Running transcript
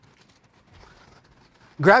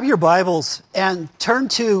Grab your Bibles and turn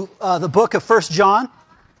to the book of 1 John.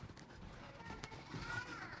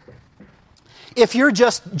 If you're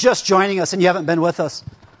just joining us and you haven't been with us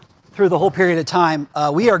through the whole period of time,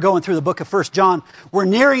 we are going through the book of 1 John. We're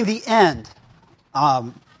nearing the end.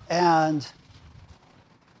 And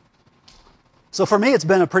so for me, it's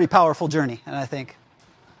been a pretty powerful journey. And I think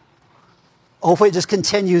hopefully it just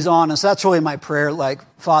continues on. And so that's really my prayer,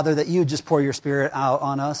 Father, that you just pour your Spirit out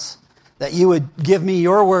on us. That you would give me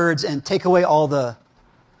your words and take away all the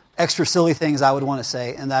extra silly things I would want to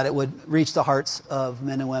say, and that it would reach the hearts of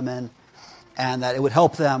men and women, and that it would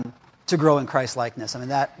help them to grow in Christ-likeness. I mean,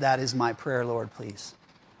 that is my prayer, Lord, please.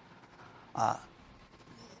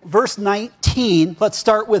 Verse 19, let's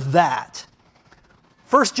start with that.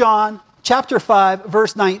 1 John chapter 5,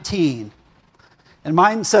 verse 19. And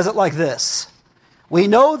mine says it like this. We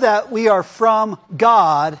know that we are from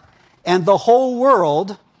God, and the whole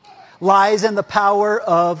world lies in the power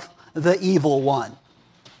of the evil one.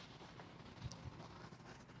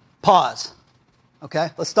 Pause. Okay,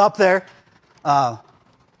 let's stop there. I'm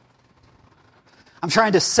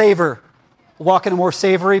trying to walk in a more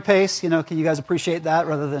savory pace. Can you guys appreciate that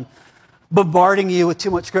rather than bombarding you with too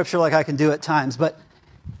much scripture like I can do at times? But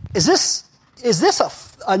is this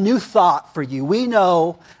a new thought for you? We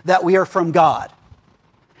know that we are from God.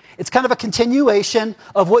 It's kind of a continuation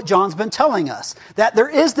of what John's been telling us, that there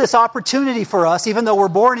is this opportunity for us, even though we're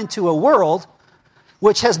born into a world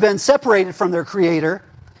which has been separated from their Creator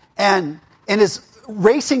and is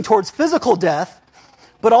racing towards physical death,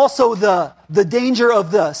 but also the danger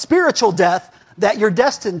of the spiritual death that you're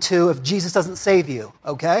destined to if Jesus doesn't save you,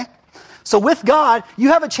 okay? So with God, you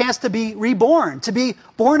have a chance to be reborn, to be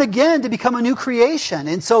born again, to become a new creation.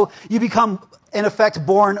 And so you become, in effect,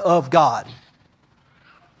 born of God.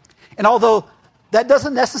 And although that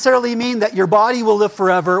doesn't necessarily mean that your body will live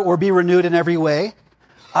forever or be renewed in every way,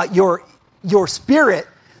 your spirit,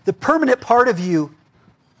 the permanent part of you,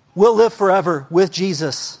 will live forever with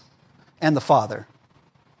Jesus and the Father.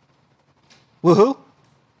 Woohoo?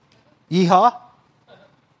 Yeehaw?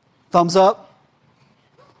 Thumbs up?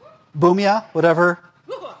 Boom-ya? Whatever?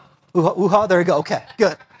 Ooh-ha? There you go. Okay,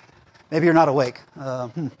 good. Maybe you're not awake.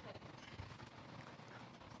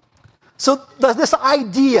 So this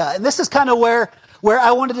idea, and this is kind of where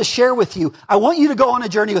I wanted to share with you. I want you to go on a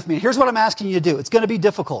journey with me. Here's what I'm asking you to do. It's going to be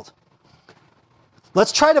difficult.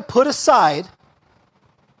 Let's try to put aside,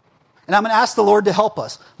 and I'm going to ask the Lord to help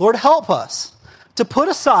us. Lord, help us to put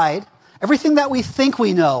aside everything that we think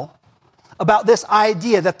we know about this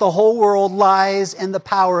idea that the whole world lies in the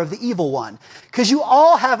power of the evil one. Because you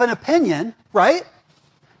all have an opinion, right?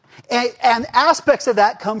 And aspects of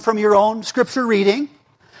that come from your own scripture reading,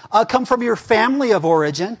 come from your family of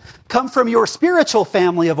origin, come from your spiritual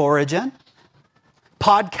family of origin,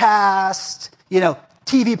 podcasts,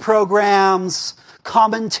 TV programs,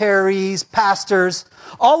 commentaries, pastors,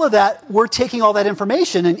 all of that, we're taking all that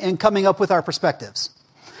information and coming up with our perspectives.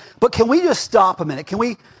 But can we just stop a minute? Can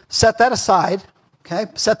we set that aside?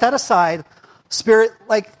 Okay, set that aside. Spirit,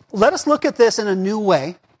 let us look at this in a new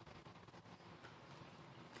way.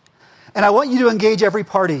 And I want you to engage every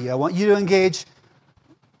part of you. I want you to engage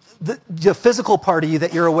the physical part of you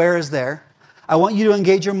that you're aware is there. I want you to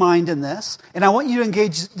engage your mind in this. And I want you to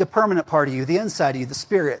engage the permanent part of you, the inside of you, the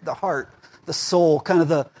spirit, the heart, the soul, kind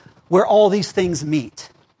of where all these things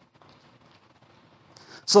meet.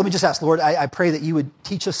 So let me just ask, Lord, I pray that you would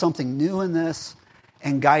teach us something new in this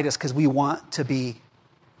and guide us because we want to be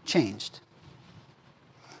changed.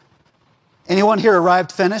 Anyone here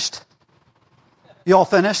arrived finished? You all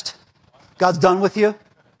finished? God's done with you?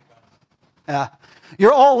 Yeah.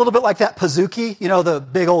 You're all a little bit like that Pizookie, the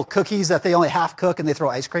big old cookies that they only half cook and they throw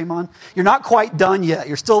ice cream on. You're not quite done yet.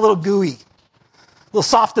 You're still a little gooey, a little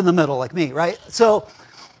soft in the middle like me, right? So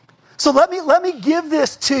let me give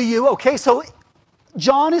this to you. Okay, so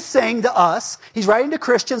John is saying to us, he's writing to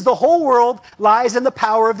Christians, the whole world lies in the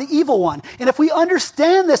power of the evil one. And if we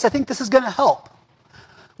understand this, I think this is going to help.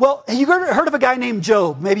 Well, have you heard of a guy named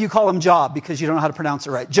Job? Maybe you call him Job because you don't know how to pronounce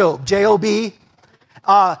it right. Job, J-O-B.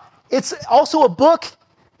 It's also a book,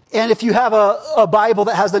 and if you have a Bible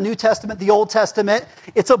that has the New Testament, the Old Testament,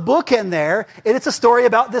 it's a book in there, and it's a story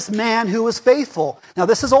about this man who was faithful. Now,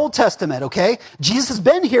 this is Old Testament, okay? Jesus has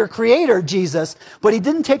been here, Creator Jesus, but he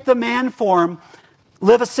didn't take the man form,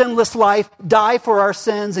 live a sinless life, die for our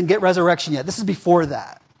sins, and get resurrection yet. This is before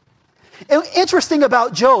that. And interesting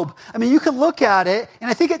about Job, you can look at it, and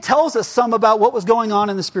I think it tells us some about what was going on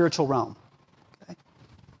in the spiritual realm. Okay?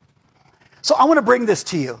 So I want to bring this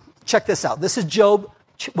to you. Check this out. This is Job,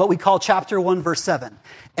 what we call chapter 1, verse 7.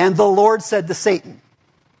 And the Lord said to Satan,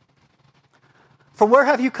 "From where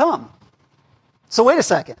have you come?" So wait a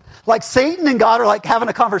second. Like Satan and God are like having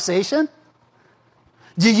a conversation?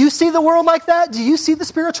 Do you see the world like that? Do you see the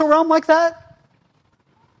spiritual realm like that?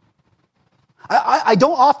 I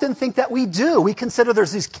don't often think that we do. We consider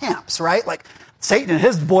there's these camps, right? Like Satan and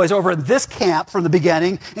his boys are over in this camp from the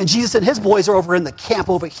beginning, and Jesus and his boys are over in the camp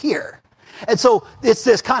over here. And so it's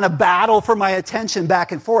this kind of battle for my attention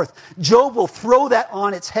back and forth. Job will throw that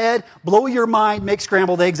on its head, blow your mind, make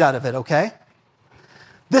scrambled eggs out of it, okay?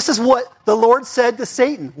 This is what the Lord said to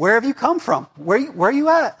Satan. Where have you come from? Where are you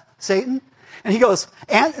at, Satan? And he goes,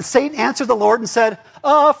 and Satan answered the Lord and said,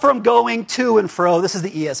 from going to and fro. This is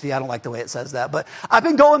the ESV. I don't like the way it says that. But I've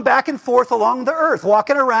been going back and forth along the earth,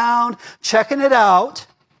 walking around, checking it out.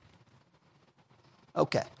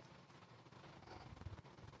 Okay.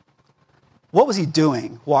 What was he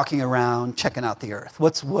doing walking around, checking out the earth?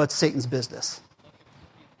 What's Satan's business?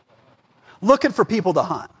 Looking for people to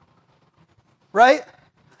hunt. Right?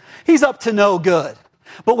 He's up to no good.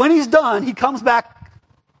 But when he's done, he comes back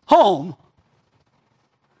home.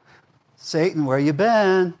 Satan, where you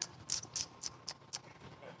been?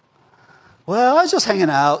 Well, I was just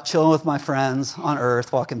hanging out, chilling with my friends on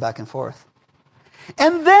earth, walking back and forth.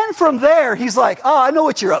 And then from there, he's like, I know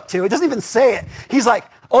what you're up to. It doesn't even say it. He's like,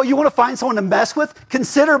 you want to find someone to mess with?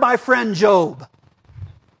 Consider my friend Job.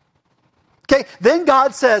 Okay, then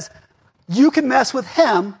God says, you can mess with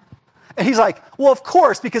him. And he's like, well, of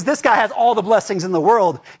course, because this guy has all the blessings in the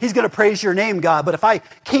world. He's going to praise your name, God. But if I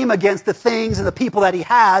came against the things and the people that he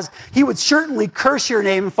has, he would certainly curse your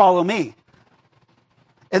name and follow me.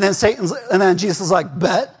 And then Jesus is like,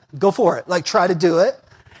 bet, go for it. Like, try to do it.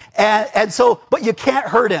 And so, but you can't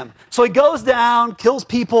hurt him. So he goes down, kills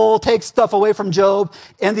people, takes stuff away from Job.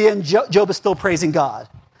 In the end, Job is still praising God.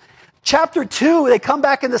 Chapter 2, they come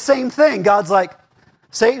back in the same thing. God's like,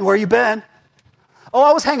 Satan, where you been?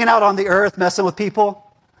 I was hanging out on the earth, messing with people.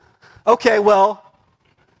 Okay, well,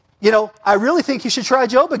 I really think you should try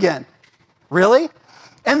Job again. Really?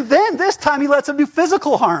 And then this time he lets him do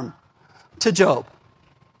physical harm to Job.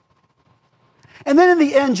 And then in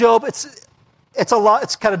the end, Job, it's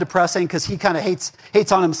kind of depressing because he kind of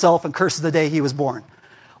hates on himself and curses the day he was born.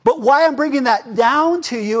 But why I'm bringing that down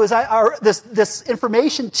to you is this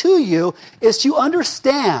information to you is to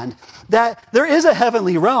understand that there is a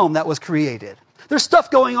heavenly realm that was created. There's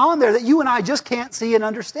stuff going on there that you and I just can't see and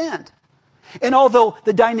understand. And although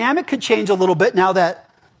the dynamic could change a little bit now that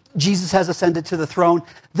Jesus has ascended to the throne,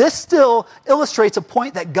 this still illustrates a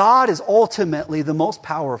point that God is ultimately the most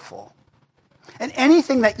powerful. And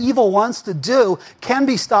anything that evil wants to do can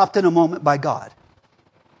be stopped in a moment by God.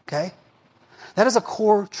 Okay? That is a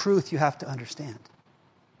core truth you have to understand.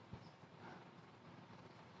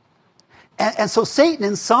 And so Satan,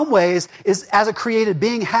 in some ways, is as a created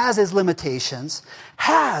being, has his limitations,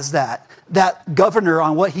 has that governor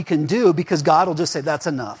on what he can do, because God will just say, that's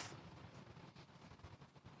enough.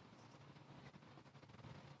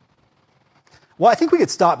 Well, I think we could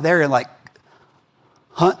stop there and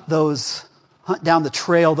hunt down the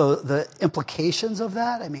trail, the implications of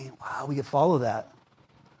that. I mean, wow, we could follow that.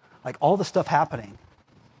 Like all the stuff happening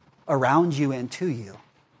around you and to you.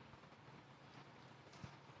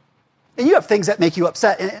 And you have things that make you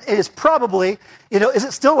upset. And it's probably, is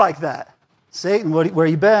it still like that? Satan, where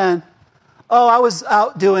you been? I was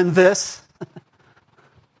out doing this.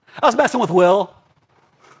 I was messing with Will.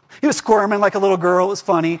 He was squirming like a little girl. It was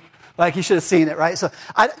funny. Like you should have seen it, right? So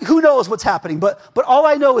who knows what's happening? But all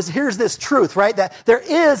I know is here's this truth, right? That there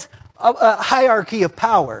is a hierarchy of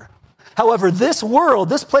power. However, this world,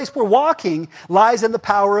 this place we're walking, lies in the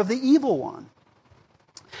power of the evil one.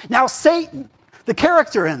 Now, Satan, the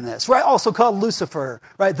character in this, right, also called Lucifer,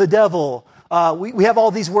 right, the devil. We have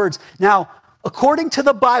all these words. Now, according to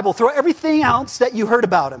the Bible, throw everything else that you heard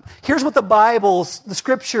about him. Here's what the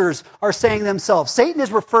scriptures are saying themselves. Satan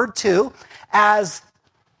is referred to as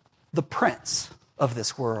the prince of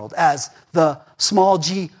this world, as the small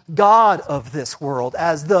g god of this world,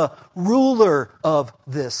 as the ruler of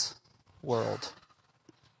this world.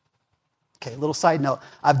 Okay, little side note.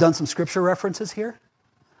 I've done some scripture references here.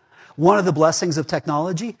 One of the blessings of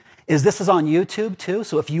technology is this is on YouTube too.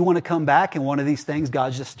 So if you want to come back and one of these things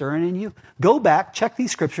God's just stirring in you, go back, check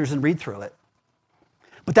these scriptures and read through it.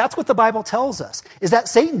 But that's what the Bible tells us, is that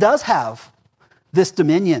Satan does have this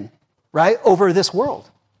dominion, right, over this world.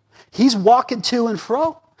 He's walking to and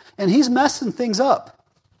fro, and he's messing things up.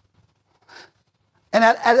 And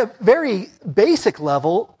at a very basic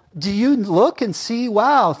level, do you look and see,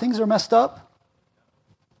 wow, things are messed up?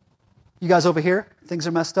 You guys over here, things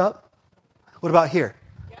are messed up? What about here?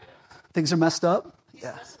 Yeah. Things are messed up?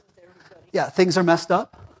 Yeah. Yeah, things are messed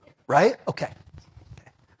up, right? Okay.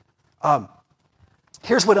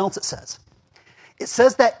 Here's what else it says. it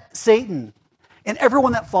says that Satan and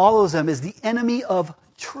everyone that follows him is the enemy of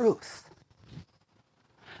truth.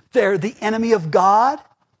 They're the enemy of God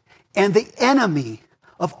and the enemy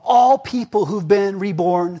of all people who've been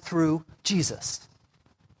reborn through Jesus.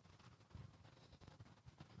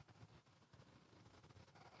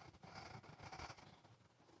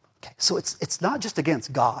 Okay, so it's not just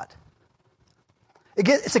against God.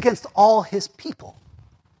 It's against all his people.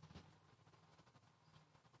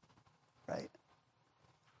 Right?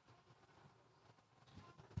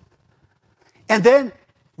 And then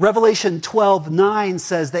Revelation 12:9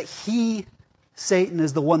 says that Satan,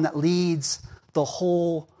 is the one that leads the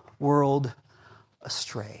whole world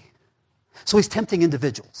astray. So he's tempting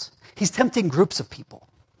individuals. He's tempting groups of people.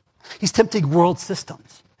 He's tempting world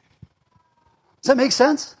systems. Does that make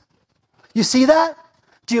sense? You see that?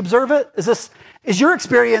 Do you observe it? Is your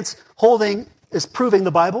experience proving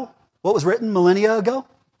the Bible? What was written millennia ago?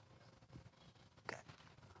 Okay.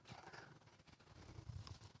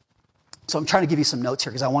 So I'm trying to give you some notes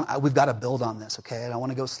here because we've got to build on this, okay? And I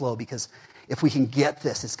want to go slow because if we can get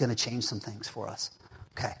this, it's going to change some things for us.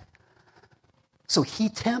 Okay. So he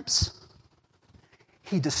tempts,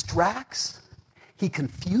 he distracts, he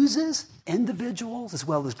confuses individuals as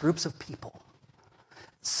well as groups of people.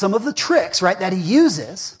 Some of the tricks, right, that he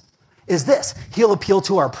uses is this. He'll appeal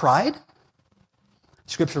to our pride.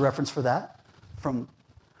 Scripture reference for that from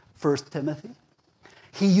 1 Timothy.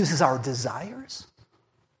 He uses our desires,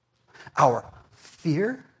 our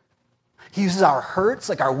fear. He uses our hurts,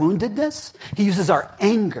 like our woundedness. He uses our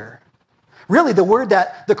anger. Really, the word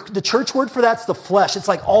the church word for that's the flesh. It's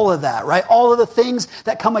like all of that, right? All of the things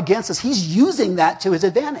that come against us. He's using that to his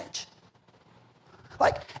advantage.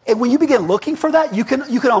 And when you begin looking for that, you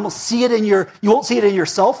can almost see it you won't see it in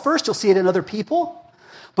yourself first, you'll see it in other people.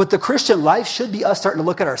 But the Christian life should be us starting to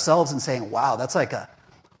look at ourselves and saying, wow, that's like a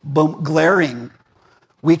glaring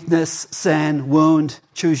weakness, sin, wound.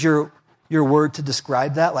 Choose your word to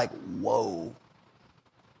describe that. Like, whoa.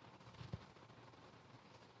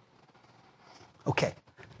 Okay.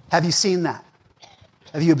 Have you seen that?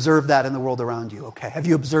 Have you observed that in the world around you? Okay. Have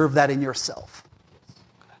you observed that in yourself?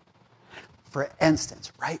 For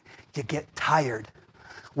instance, right? You get tired.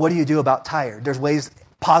 What do you do about tired? There's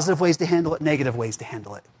positive ways to handle it, negative ways to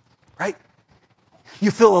handle it, right?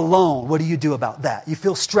 You feel alone. What do you do about that? You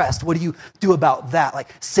feel stressed. What do you do about that? Like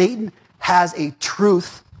Satan has a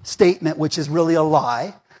truth statement, which is really a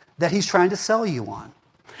lie, that he's trying to sell you on.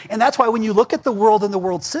 And that's why when you look at the world and the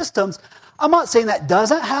world systems, I'm not saying that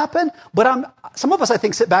doesn't happen, but some of us, I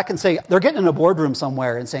think, sit back and say, they're getting in a boardroom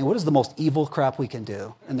somewhere and saying, what is the most evil crap we can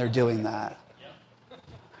do? And they're doing that.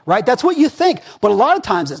 Right? That's what you think. But a lot of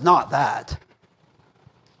times it's not that.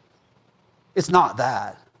 It's not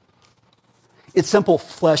that. It's simple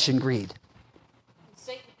flesh and greed.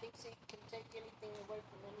 Satan thinks he can take anything away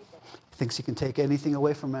from anybody. Thinks he can take anything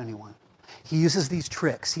away from anyone. He uses these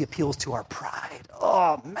tricks. He appeals to our pride.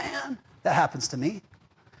 Oh, man. That happens to me.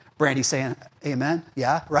 Brandy saying amen.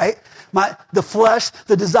 Yeah, right? The flesh,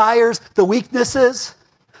 the desires, the weaknesses,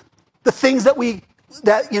 the things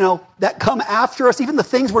that come after us, even the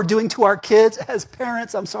things we're doing to our kids as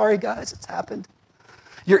parents. I'm sorry, guys, it's happened.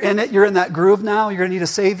 You're in it. You're in that groove now. You're going to need a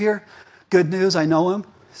Savior. Good news, I know him.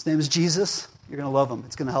 His name is Jesus. You're going to love him.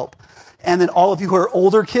 It's going to help. And then all of you who are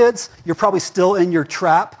older kids, you're probably still in your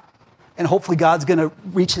trap. And hopefully God's going to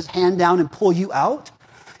reach his hand down and pull you out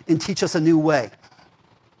and teach us a new way.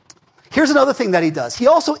 Here's another thing that he does. He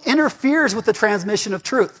also interferes with the transmission of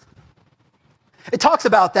truth. It talks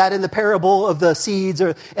about that in the parable of the seeds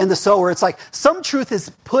and the sower. It's like some truth is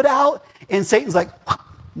put out and Satan's like,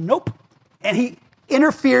 nope. And he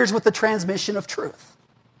interferes with the transmission of truth.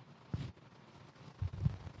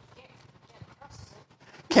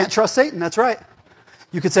 Can't trust Satan, that's right.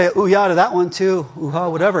 You could say ooh-yah to that one too, ooh-ha,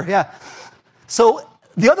 whatever, yeah. So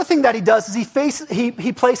the other thing that he does is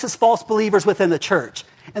he places false believers within the church.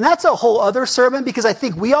 And that's a whole other sermon because I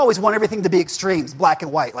think we always want everything to be extremes, black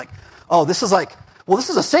and white. Like, oh, this is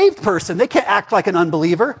a saved person. They can't act like an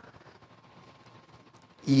unbeliever.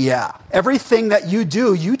 Yeah. Everything that you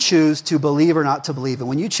do, you choose to believe or not to believe. And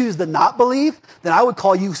when you choose to not believe, then I would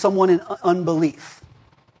call you someone in unbelief.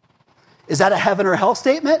 Is that a heaven or hell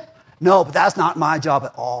statement? No, but that's not my job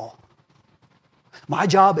at all. My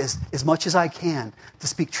job is, as much as I can, to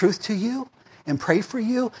speak truth to you and pray for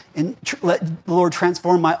you and let the Lord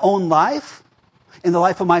transform my own life and the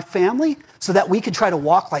life of my family so that we can try to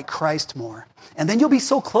walk like Christ more. And then you'll be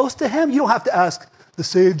so close to him, you don't have to ask the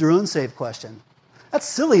saved or unsaved question. That's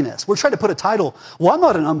silliness. We're trying to put a title. Well, I'm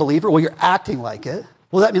not an unbeliever. Well, you're acting like it.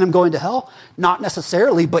 Will that mean I'm going to hell? Not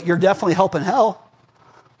necessarily, but you're definitely helping hell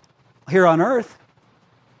here on earth.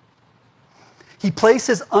 He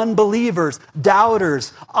places unbelievers,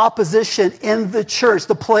 doubters, opposition in the church,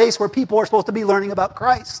 the place where people are supposed to be learning about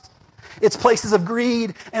Christ. It's places of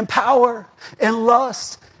greed and power and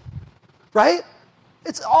lust, right?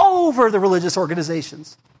 It's all over the religious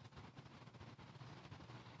organizations.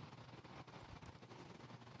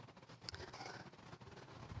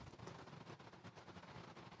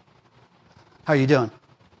 How are you doing?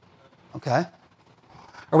 Okay.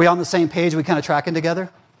 Are we on the same page? Are we kind of tracking together?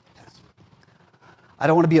 I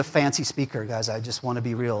don't want to be a fancy speaker, guys. I just want to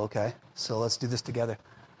be real, okay? So let's do this together.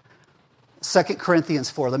 2 Corinthians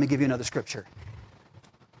 4. Let me give you another scripture.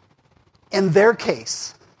 In their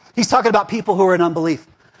case, he's talking about people who are in unbelief.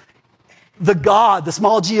 The God, the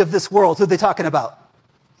small g of this world, who are they talking about?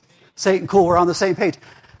 Satan. Cool, we're on the same page.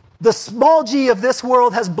 The small g of this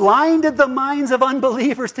world has blinded the minds of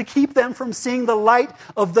unbelievers to keep them from seeing the light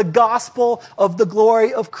of the gospel of the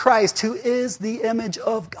glory of Christ, who is the image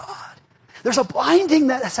of God. There's a blinding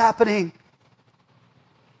that is happening.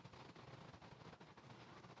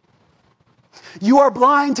 You are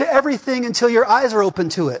blind to everything until your eyes are open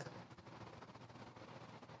to it.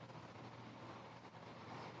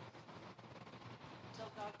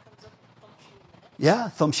 Until God comes up and thumps you in the head. Yeah,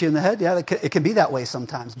 thumps you in the head. Yeah, it can be that way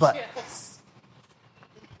sometimes. But Yes.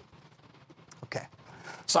 okay,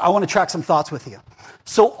 so I want to track some thoughts with you.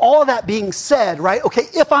 So all that being said, right, okay,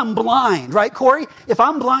 if I'm blind, right, Corey? If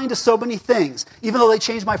I'm blind to so many things, even though they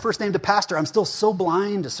changed my first name to pastor, I'm still so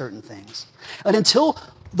blind to certain things. And until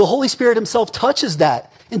the Holy Spirit himself touches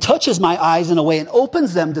that and touches my eyes in a way and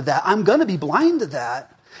opens them to that, I'm going to be blind to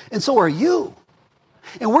that. And so are you.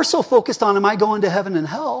 And we're so focused on, am I going to heaven and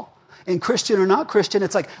hell? And Christian or not Christian,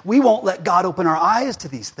 it's like we won't let God open our eyes to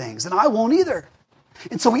these things, and I won't either.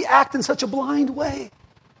 And so we act in such a blind way.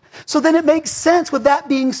 So then it makes sense with that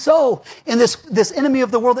being so, in this enemy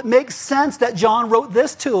of the world, it makes sense that John wrote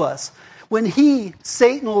this to us. When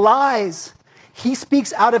Satan lies, he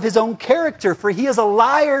speaks out of his own character, for he is a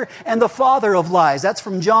liar and the father of lies. That's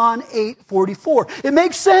from John 8:44. It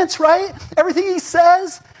makes sense, right? Everything he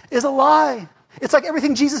says is a lie. It's like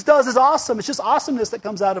everything Jesus does is awesome. It's just awesomeness that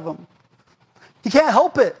comes out of him. He can't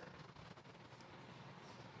help it.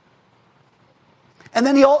 And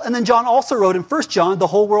then John also wrote in 1 John, the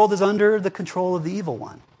whole world is under the control of the evil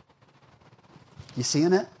one. You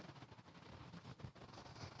seeing it?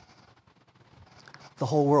 The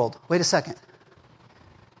whole world. Wait a second.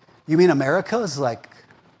 You mean America is like,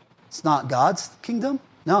 it's not God's kingdom?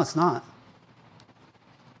 No, it's not.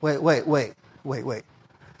 Wait.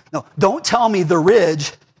 No, don't tell me the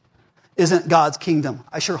ridge isn't God's kingdom.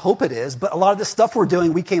 I sure hope it is, but a lot of this stuff we're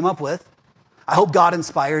doing, we came up with. I hope God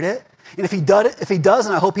inspired it. And if he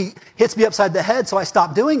doesn't, I hope he hits me upside the head so I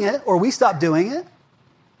stop doing it, or we stop doing it.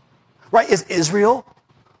 Right? Is Israel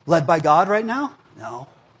led by God right now? No.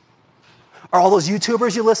 Are all those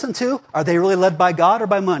YouTubers you listen to, are they really led by God or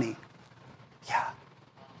by money? Yeah.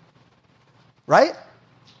 Right?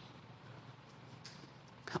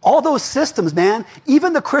 All those systems, man,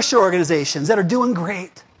 even the Christian organizations that are doing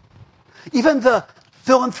great, even the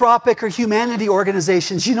philanthropic or humanity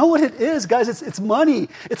organizations, you know what it is, guys? It's money.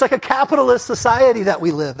 It's like a capitalist society that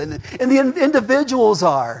we live in, and the individuals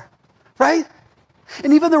are, right?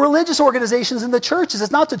 And even the religious organizations in the churches,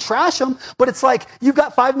 it's not to trash them, but it's like you've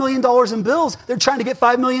got $5 million in bills. They're trying to get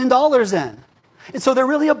 $5 million in. And so they're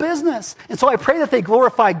really a business. And so I pray that they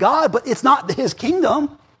glorify God, but it's not his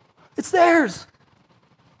kingdom. It's theirs.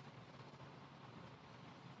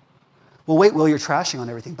 Well, wait, Will, you're trashing on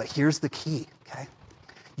everything, but here's the key, okay?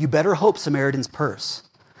 You better hope Samaritan's Purse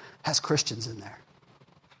has Christians in there.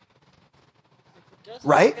 If it doesn't,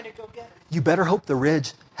 right? we're gonna go get it. You better hope the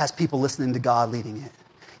Ridge has people listening to God leading it.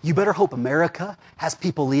 You better hope America has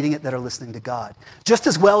people leading it that are listening to God. Just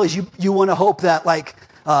as well as you want to hope that like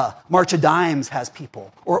March of Dimes has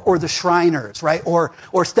people, or the Shriners, right? Or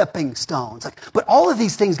Stepping Stones. But all of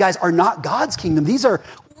these things, guys, are not God's kingdom. These are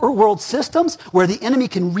world systems where the enemy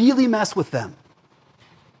can really mess with them.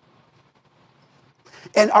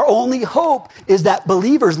 And our only hope is that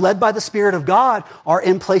believers led by the Spirit of God are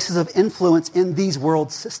in places of influence in these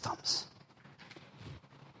world systems.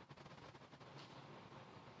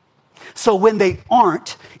 So when they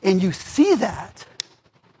aren't, and you see that,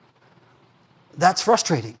 that's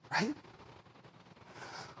frustrating, right?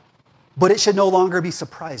 But it should no longer be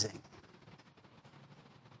surprising.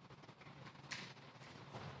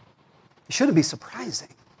 It shouldn't be surprising.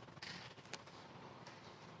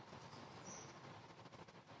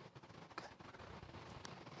 Okay.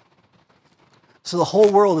 So the whole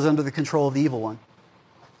world is under the control of the evil one.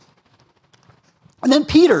 And then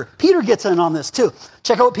Peter gets in on this too.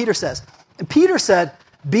 Check out what Peter says. And Peter said,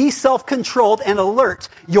 Be self-controlled and alert.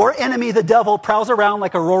 Your enemy, the devil, prowls around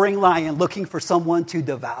like a roaring lion looking for someone to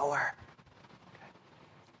devour.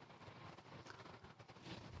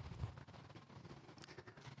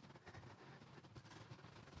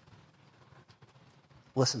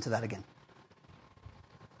 Listen to that again.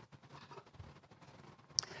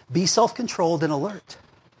 Be self-controlled and alert.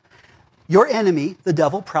 Your enemy, the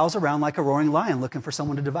devil, prowls around like a roaring lion looking for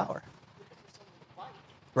someone to devour.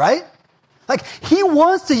 Right? Like, he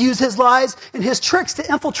wants to use his lies and his tricks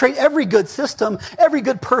to infiltrate every good system, every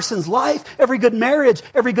good person's life, every good marriage,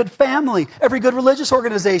 every good family, every good religious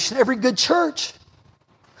organization, every good church.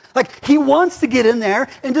 Like, he wants to get in there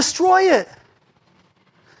and destroy it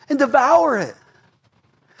and devour it.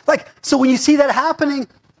 Like, so when you see that happening,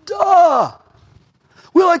 duh.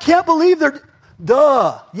 Well, I can't believe they're...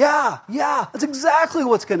 Duh. Yeah. That's exactly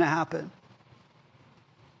what's going to happen.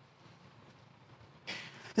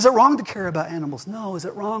 Is it wrong to care about animals? No. Is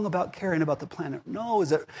it wrong about caring about the planet? No.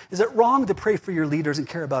 Is it wrong to pray for your leaders and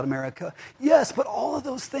care about America? Yes, but all of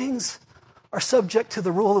those things are subject to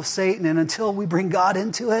the rule of Satan, and until we bring God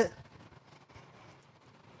into it,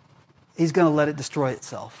 he's going to let it destroy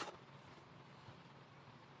itself.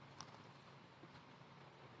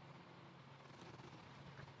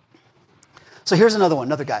 So here's another one,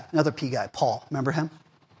 another guy, another P guy, Paul. Remember him?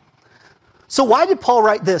 So why did Paul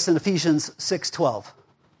write this in Ephesians 6:12?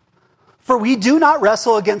 For we do not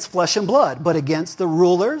wrestle against flesh and blood, but against the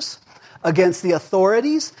rulers, against the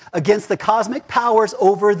authorities, against the cosmic powers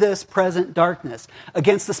over this present darkness,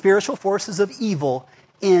 against the spiritual forces of evil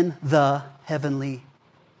in the heavenly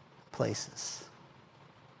places.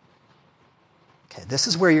 Okay, this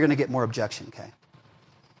is where you're going to get more objection, okay?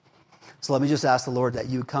 So let me just ask the Lord that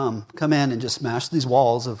you come in and just smash these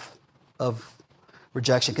walls of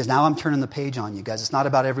rejection, because now I'm turning the page on you guys. It's not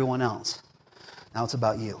about everyone else. Now it's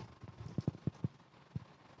about you.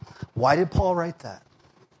 Why did Paul write that?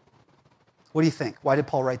 What do you think? Why did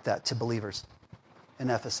Paul write that to believers in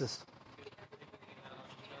Ephesus?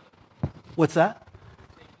 What's that?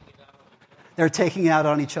 They're taking it out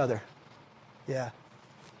on each other. Yeah.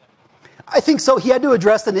 I think so. He had to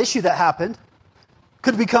address an issue that happened.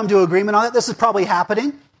 Could we come to agreement on it? This is probably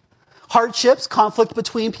happening. Hardships, conflict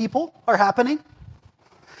between people are happening.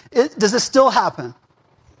 Does this still happen?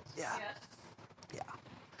 Yeah. Yeah.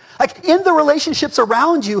 Like, in the relationships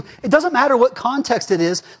around you, it doesn't matter what context it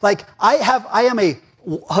is. Like, I am a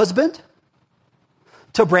husband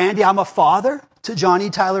to Brandy. I'm a father to Johnny,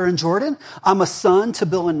 Tyler, and Jordan. I'm a son to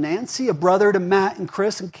Bill and Nancy, a brother to Matt and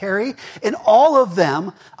Chris and Carrie. And all of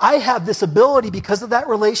them, I have this ability because of that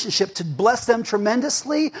relationship to bless them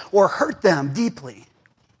tremendously or hurt them deeply.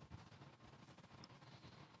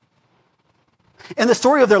 And the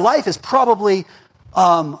story of their life is probably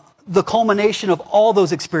the culmination of all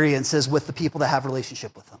those experiences with the people that have a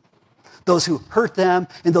relationship with them. Those who hurt them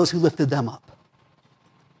and those who lifted them up.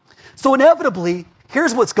 So inevitably,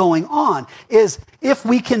 here's what's going on, is if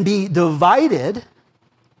we can be divided,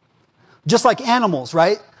 just like animals,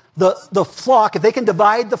 right? The flock, if they can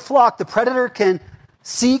divide the flock, the predator can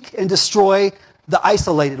seek and destroy the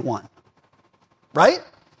isolated one, right?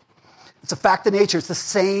 It's a fact of nature. It's the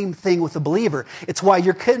same thing with the believer. It's why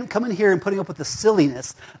you're coming here and putting up with the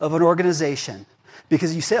silliness of an organization.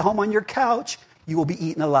 Because you sit home on your couch, you will be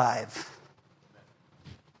eaten alive.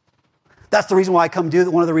 That's the reason why I come do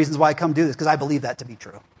one of the reasons why I come do this, because I believe that to be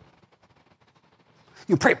true.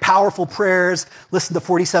 You pray powerful prayers, listen to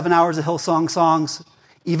 47 hours of Hillsong songs,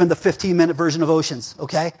 even the 15-minute version of Oceans,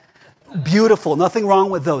 okay? Beautiful, nothing wrong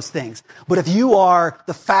with those things. But if you are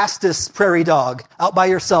the fastest prairie dog out by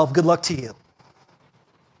yourself, good luck to you.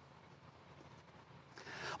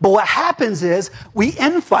 But what happens is we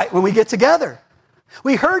infight when we get together.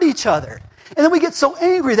 We hurt each other. And then we get so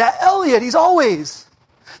angry. That Elliot, he's always...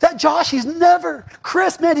 That Josh, he's never.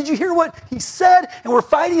 Chris, man, did you hear what he said? And we're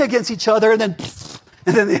fighting against each other. And then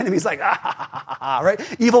the enemy's like, right?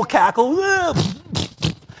 Evil cackle.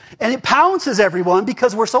 And it pounces everyone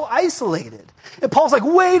because we're so isolated. And Paul's like,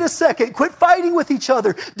 wait a second. Quit fighting with each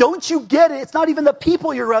other. Don't you get it? It's not even the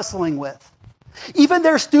people you're wrestling with. Even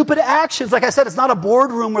their stupid actions. Like I said, it's not a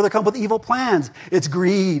boardroom where they come up with evil plans. It's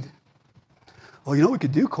greed. Oh, you know what we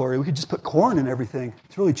could do, Corey? We could just put corn in everything.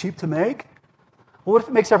 It's really cheap to make. Well, what if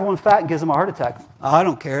it makes everyone fat and gives them a heart attack? Oh, I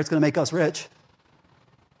don't care. It's going to make us rich.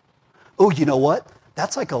 Oh, you know what?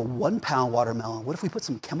 That's like a 1-pound watermelon. What if we put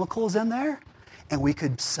some chemicals in there and we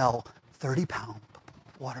could sell 30-pound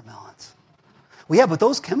watermelons? Well, yeah, but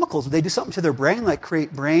those chemicals, would they do something to their brain, like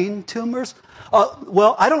create brain tumors?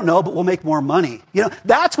 Well, I don't know, but we'll make more money. You know,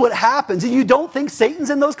 that's what happens. And you don't think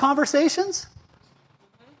Satan's in those conversations?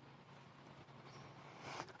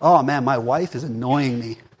 Oh man, my wife is annoying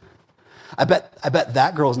me. I bet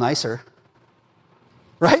that girl's nicer.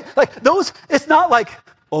 Right? Like those, it's not like,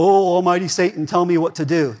 oh, almighty Satan, tell me what to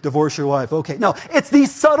do. Divorce your wife. Okay. No, it's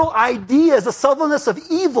these subtle ideas, the subtleness of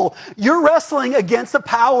evil. You're wrestling against the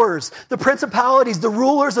powers, the principalities, the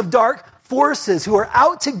rulers of dark forces who are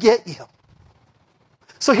out to get you.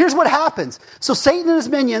 So here's what happens. So Satan and his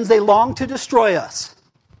minions, they long to destroy us.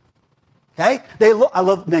 Okay? I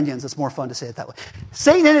love minions. It's more fun to say it that way.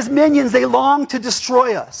 Satan and his minions, they long to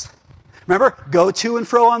destroy us. Remember, go to and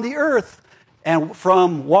fro on the earth, and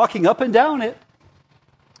from walking up and down it,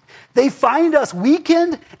 they find us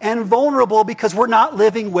weakened and vulnerable because we're not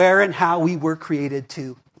living where and how we were created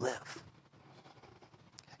to live.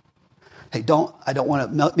 Hey, I don't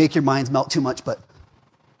want to make your minds melt too much, but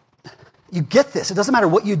you get this. It doesn't matter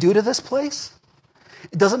what you do to this place.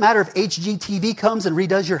 It doesn't matter if HGTV comes and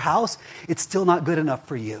redoes your house. It's still not good enough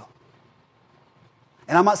for you.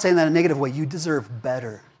 And I'm not saying that in a negative way. You deserve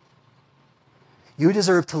better. You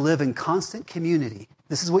deserve to live in constant community.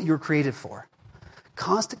 This is what you were created for.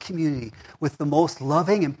 Constant community with the most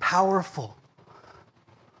loving and powerful.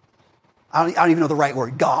 I don't even know the right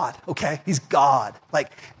word. God, okay? He's God.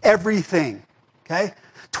 Like everything, okay?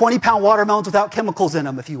 20-pound watermelons without chemicals in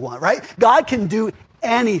them if you want, right? God can do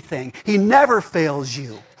anything. He never fails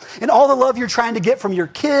you. And all the love you're trying to get from your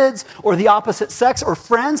kids or the opposite sex or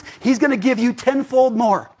friends, he's going to give you tenfold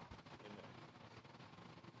more.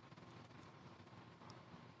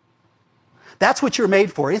 That's what you're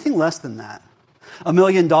made for. Anything less than that. $1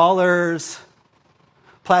 million,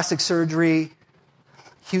 plastic surgery,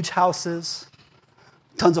 huge houses,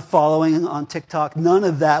 tons of following on TikTok. None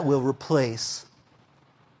of that will replace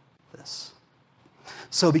this.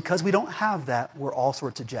 So because we don't have that, we're all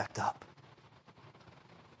sorts of jacked up.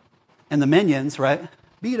 And the minions, right?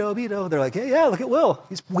 Beto, they're like, hey, yeah, look at Will.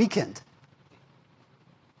 He's weakened.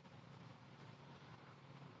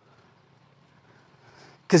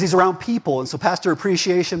 Because he's around people. And so Pastor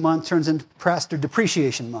Appreciation Month turns into Pastor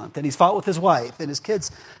Depreciation Month. And he's fought with his wife. And his kids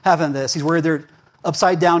having this. He's worried they're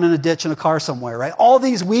upside down in a ditch in a car somewhere, right? All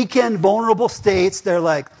these weakened, vulnerable states, they're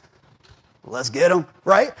like, let's get them,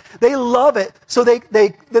 right? They love it. So then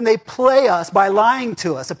they play us by lying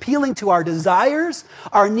to us, appealing to our desires,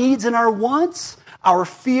 our needs and our wants, our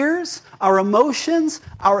fears, our emotions,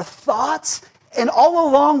 our thoughts. And all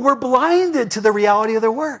along, we're blinded to the reality of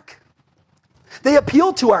their work. They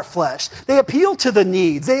appeal to our flesh. They appeal to the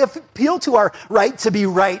needs. They appeal to our right to be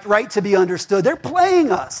right to be understood. They're playing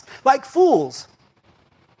us like fools.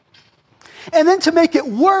 And then to make it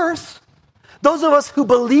worse, those of us who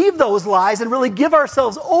believe those lies and really give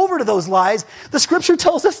ourselves over to those lies, the scripture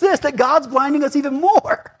tells us this, that God's blinding us even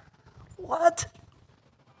more. What?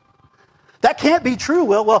 That can't be true,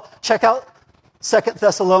 Will. Well, check out 2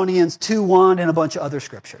 Thessalonians 2:1 and a bunch of other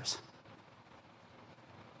scriptures.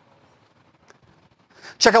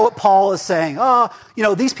 Check out what Paul is saying.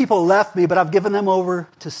 These people left me, but I've given them over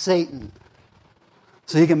to Satan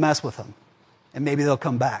so he can mess with them. And maybe they'll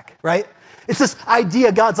come back, right? It's this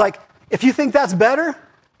idea, God's like, if you think that's better,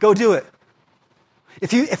 go do it.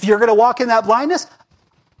 If you're going to walk in that blindness,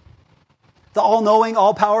 the all-knowing,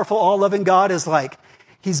 all-powerful, all-loving God is like,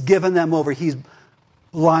 he's given them over. He's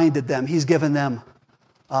blinded them. He's given them,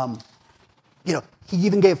 he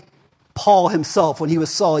even gave Paul himself, when he was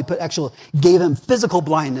Saul, gave him physical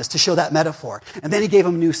blindness to show that metaphor. And then he gave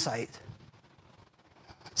him new sight.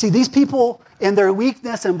 See, these people in their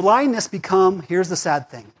weakness and blindness become, here's the sad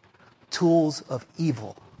thing, tools of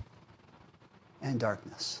evil and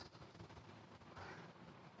darkness.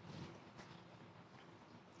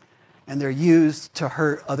 And they're used to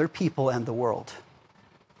hurt other people and the world.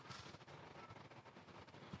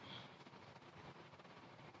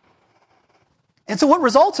 And so what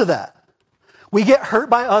results of that? We get hurt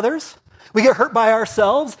by others, we get hurt by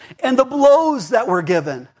ourselves, and the blows that we're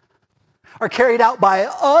given are carried out by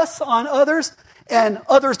us on others and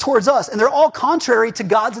others towards us. And they're all contrary to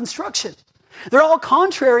God's instruction. They're all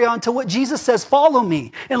contrary to what Jesus says, follow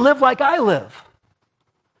me and live like I live.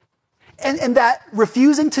 And that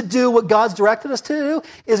refusing to do what God's directed us to do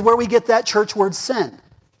is where we get that church word sin.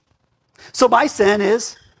 So my sin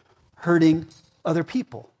is hurting other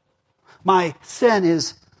people. My sin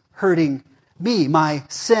is hurting me. My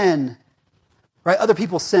sin, right? Other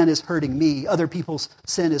people's sin is hurting me. Other people's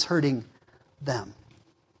sin is hurting them.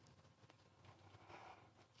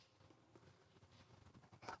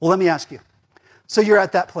 Well, let me ask you. So you're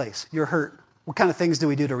at that place. You're hurt. What kind of things do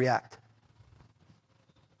we do to react?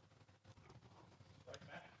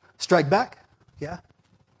 Strike back? Yeah.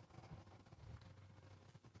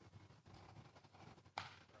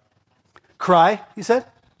 Cry, you said?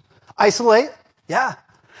 Isolate? Yeah.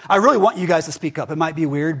 I really want you guys to speak up. It might be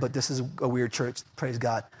weird, but this is a weird church. Praise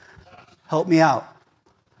God. Help me out.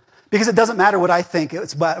 Because it doesn't matter what I think.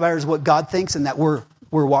 It matters what God thinks and that we're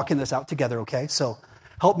walking this out together, okay? So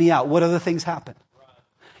help me out. What other things happen?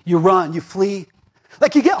 You run, you flee.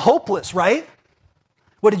 Like you get hopeless, right?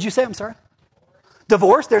 What did you say? I'm sorry.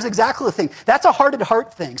 Divorce, there's exactly the thing. That's a hardened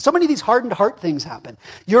heart thing. So many of these hardened heart things happen.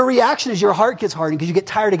 Your reaction is your heart gets hardened because you get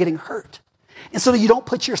tired of getting hurt. And so you don't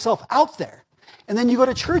put yourself out there. And then you go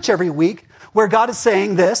to church every week where God is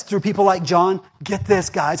saying this through people like John. Get this,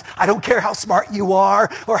 guys. I don't care how smart you are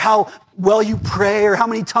or how well you pray or how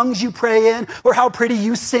many tongues you pray in or how pretty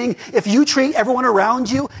you sing. If you treat everyone around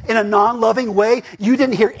you in a non-loving way, you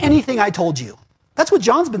didn't hear anything I told you. That's what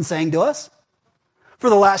John's been saying to us for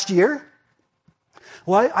the last year.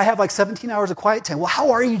 Well, I have like 17 hours of quiet time. Well,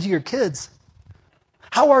 how are you to your kids?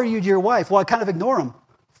 How are you to your wife? Well, I kind of ignore them.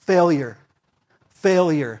 Failure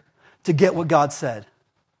to get what God said.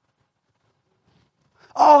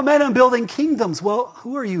 Oh, man, I'm building kingdoms. Well,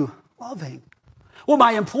 who are you loving? Well,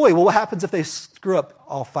 my employee. Well, what happens if they screw up?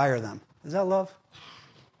 I'll fire them. Is that love?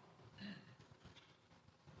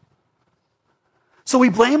 So we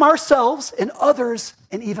blame ourselves and others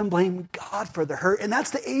and even blame God for the hurt. And that's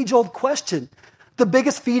the age-old question. The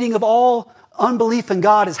biggest feeding of all unbelief in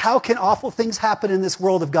God is how can awful things happen in this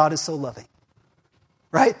world if God is so loving?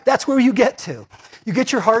 Right? That's where you get to. You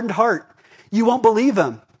get your hardened heart. You won't believe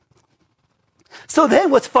him. So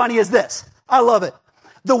then what's funny is this. I love it.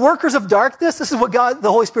 The workers of darkness, this is what God,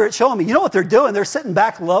 the Holy Spirit showing me. You know what they're doing? They're sitting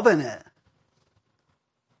back loving it.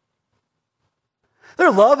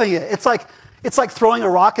 They're loving it. It's like throwing a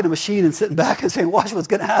rock in a machine and sitting back and saying, watch what's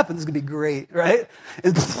going to happen. This is going to be great, right?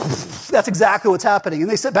 And that's exactly what's happening.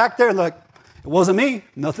 And they sit back there and they're like, it wasn't me.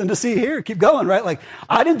 Nothing to see here. Keep going, right? Like,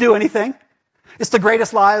 I didn't do anything. It's the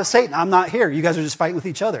greatest lie of Satan. I'm not here. You guys are just fighting with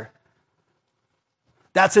each other.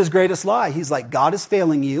 That's his greatest lie. He's like, God is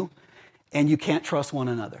failing you and you can't trust one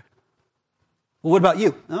another. Well, what about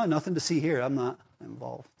you? No, nothing to see here. I'm not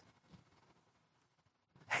involved.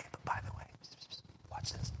 Hey, but by the way,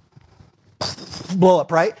 watch this. Blow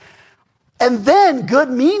up, right? And then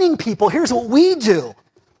good-meaning people, here's what we do.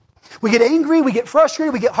 We get angry, we get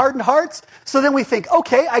frustrated, we get hardened hearts. So then we think,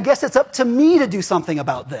 okay, I guess it's up to me to do something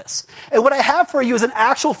about this. And what I have for you is an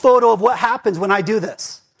actual photo of what happens when I do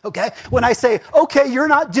this. Okay? When I say, okay, you're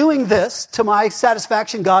not doing this to my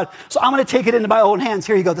satisfaction, God, so I'm going to take it into my own hands.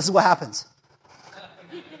 Here you go. This is what happens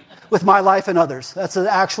with my life and others. That's an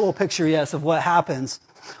actual picture, yes, of what happens.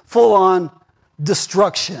 Full-on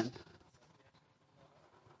destruction.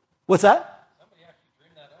 What's that?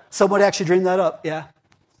 Somebody actually dreamed that up, yeah.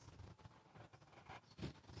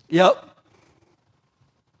 Yep.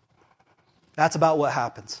 That's about what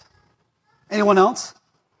happens. Anyone else?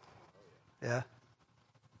 Yeah.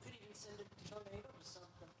 Could even send a tornado or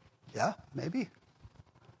something. Yeah, maybe.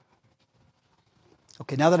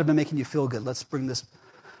 Okay, now that I've been making you feel good, let's bring this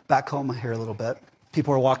back home here a little bit.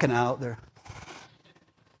 People are walking out. They're,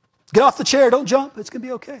 get off the chair. Don't jump. It's going to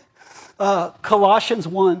be okay. Colossians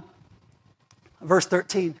 1, verse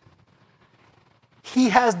 13. He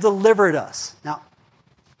has delivered us. Now,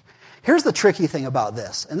 here's the tricky thing about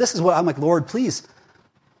this. And this is what I'm like, Lord, please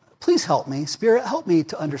help me. Spirit, help me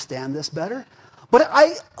to understand this better. But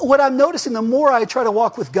what I'm noticing, the more I try to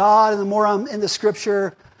walk with God and the more I'm in the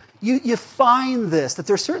scripture, you find this, that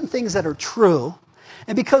there's certain things that are true.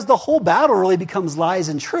 And because the whole battle really becomes lies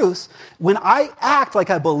and truths, when I act like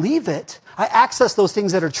I believe it, I access those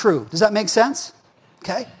things that are true. Does that make sense?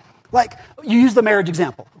 Okay? Like, you use the marriage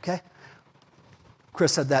example, okay?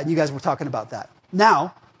 Chris said that, and you guys were talking about that.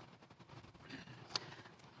 Now,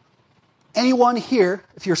 anyone here,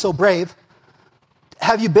 if you're so brave,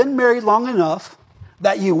 have you been married long enough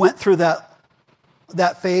that you went through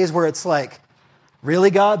that phase where it's like, really,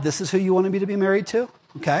 God, this is who you wanted me to be married to?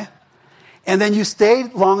 Okay. And then you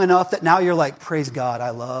stayed long enough that now you're like, praise God, I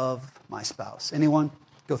love my spouse. Anyone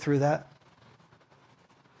go through that?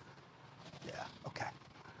 Yeah, okay.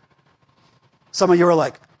 Some of you are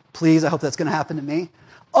like, please, I hope that's going to happen to me.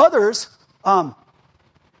 Others,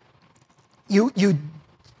 you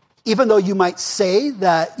even though you might say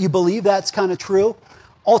that you believe that's kind of true,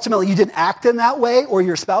 ultimately you didn't act in that way or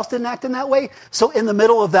your spouse didn't act in that way. So in the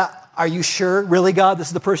middle of that, are you sure, really, God, this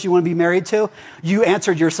is the person you want to be married to? You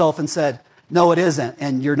answered yourself and said, no, it isn't,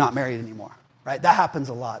 and you're not married anymore, right? That happens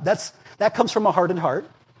a lot. That comes from a hardened heart,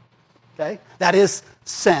 okay? That is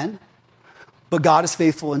sin, but God is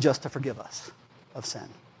faithful and just to forgive us of sin.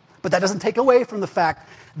 But that doesn't take away from the fact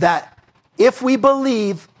that if we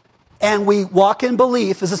believe and we walk in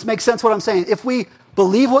belief, does this make sense what I'm saying? If we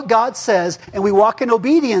believe what God says and we walk in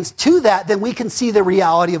obedience to that, then we can see the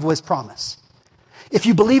reality of his promise. If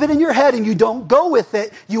you believe it in your head and you don't go with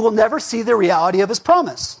it, you will never see the reality of his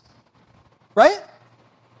promise. Right?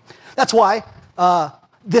 That's why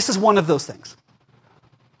this is one of those things.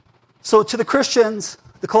 So to the Christians,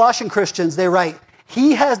 the Colossian Christians, they write,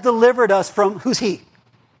 he has delivered us from, who's he?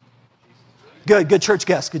 Good church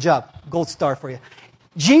guess. Good job. Gold star for you.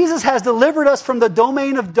 Jesus has delivered us from the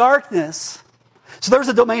domain of darkness. So there's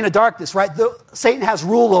a domain of darkness, right? Satan has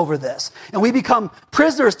rule over this. And we become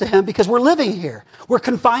prisoners to him because we're living here. We're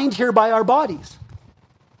confined here by our bodies.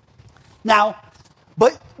 Now,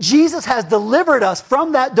 but Jesus has delivered us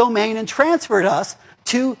from that domain and transferred us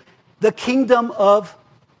to the kingdom of,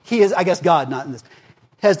 he is, I guess, God, not in this,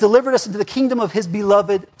 has delivered us into the kingdom of his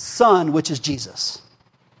beloved Son, which is Jesus.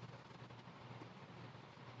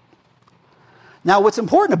 Now, what's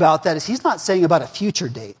important about that is he's not saying about a future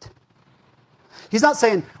date. He's not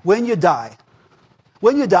saying when you die,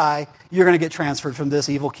 you're going to get transferred from this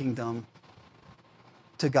evil kingdom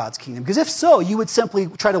to God's kingdom. Because if so, you would simply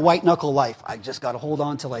try to white knuckle life. I just got to hold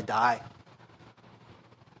on till I die.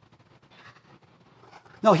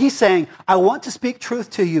 No, he's saying, I want to speak truth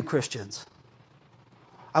to you, Christians.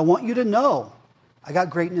 I want you to know I got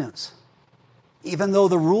great news. Even though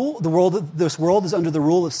this world is under the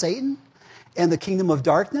rule of Satan and the kingdom of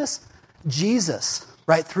darkness, Jesus,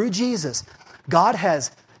 right, through Jesus, God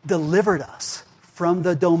has delivered us from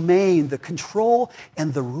the domain, the control,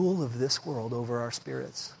 and the rule of this world over our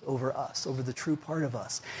spirits, over us, over the true part of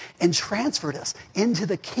us, and transferred us into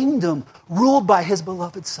the kingdom ruled by his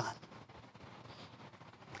beloved Son.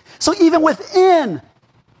 So even within,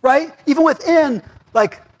 right,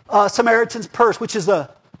 like Samaritan's Purse, which is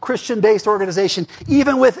a Christian-based organization,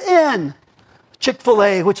 even within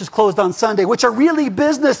Chick-fil-A, which is closed on Sunday, which are really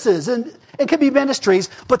businesses and can be ministries,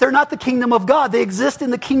 but they're not the kingdom of God. They exist in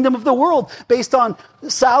the kingdom of the world based on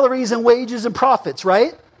salaries and wages and profits,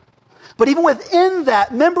 right? But even within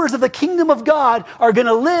that, members of the kingdom of God are going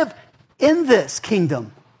to live in this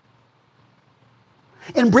kingdom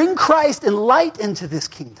and bring Christ and light into this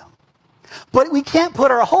kingdom. But we can't put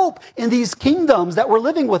our hope in these kingdoms that we're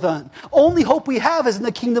living within. Only hope we have is in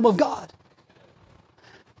the kingdom of God.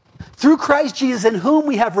 Through Christ Jesus, in whom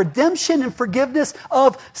we have redemption and forgiveness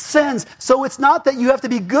of sins. So it's not that you have to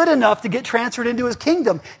be good enough to get transferred into his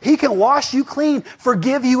kingdom. He can wash you clean,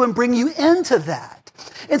 forgive you, and bring you into that.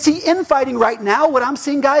 And see, infighting right now, what I'm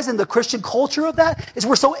seeing, guys, in the Christian culture of that, is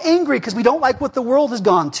we're so angry because we don't like what the world has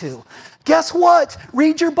gone to. Guess what?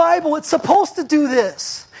 Read your Bible. It's supposed to do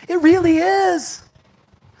this. It really is.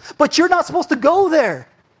 But you're not supposed to go there.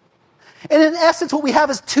 And in essence, what we have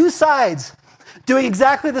is two sides doing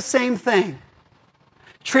exactly the same thing,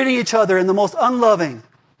 treating each other in the most unloving,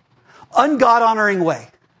 un-God-honoring way.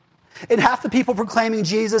 And half the people proclaiming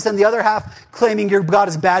Jesus and the other half claiming your God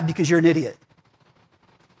is bad because you're an idiot.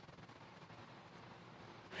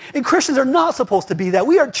 And Christians are not supposed to be that.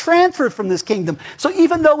 We are transferred from this kingdom. So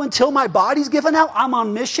even though until my body's given out, I'm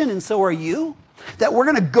on mission and so are you, that we're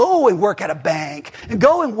going to go and work at a bank and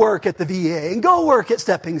go and work at the VA and go work at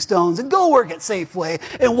Stepping Stones and go work at Safeway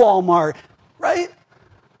and Walmart, right?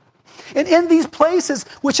 And in these places,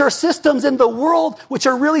 which are systems in the world, which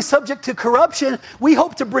are really subject to corruption, we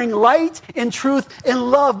hope to bring light and truth and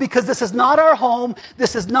love because this is not our home.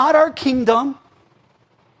 This is not our kingdom.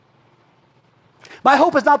 My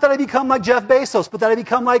hope is not that I become like Jeff Bezos, but that I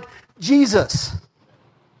become like Jesus.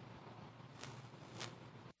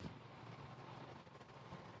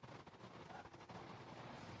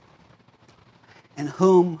 In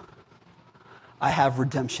whom I have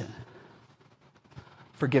redemption,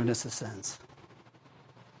 forgiveness of sins.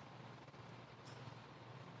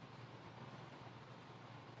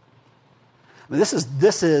 I mean,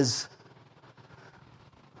 this is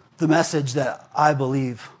the message that I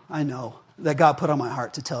believe, I know, that God put on my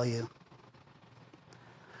heart to tell you.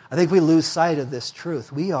 I think we lose sight of this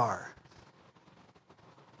truth. We are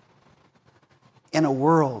in a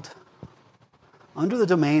world under the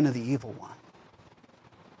domain of the evil one.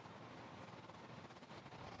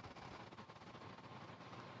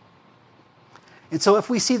 And so if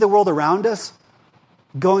we see the world around us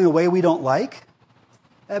going a way we don't like,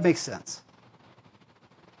 that makes sense.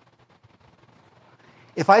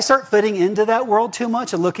 If I start fitting into that world too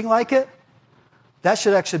much and looking like it, that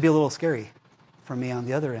should actually be a little scary for me on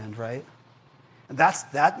the other end, right? And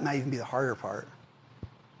that might even be the harder part.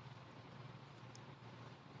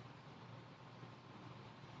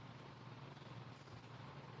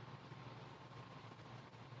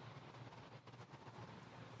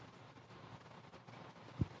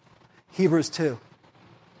 Hebrews 2.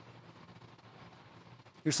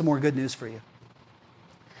 Here's some more good news for you.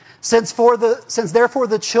 Since therefore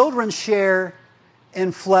the children share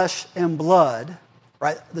in flesh and blood,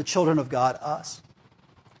 right? The children of God, us.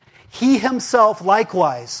 He himself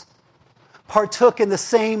likewise partook in the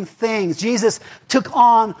same things. Jesus took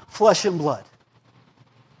on flesh and blood.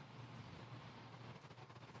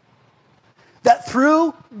 That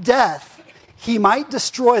through death, he might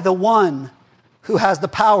destroy the one who has the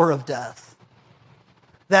power of death.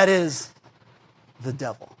 That is the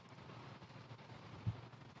devil.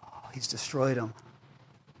 Oh, he's destroyed him.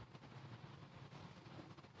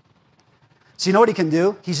 So you know what he can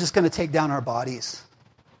do? He's just going to take down our bodies.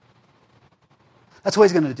 That's what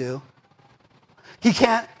he's going to do. He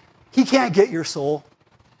can't get your soul.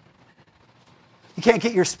 He can't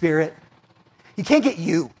get your spirit. He can't get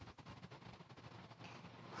you.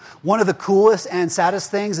 One of the coolest and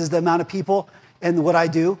saddest things is the amount of people and what I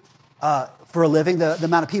do for a living, the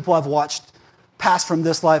amount of people I've watched pass from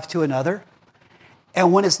this life to another.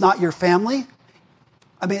 And when it's not your family,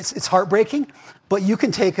 I mean, it's heartbreaking, but you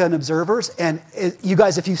can take an observer's and you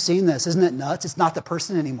guys, if you've seen this, isn't it nuts? It's not the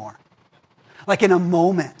person anymore. Like in a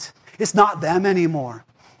moment, it's not them anymore.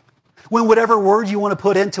 When whatever word you want to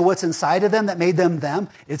put into what's inside of them that made them,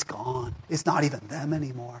 it's gone. It's not even them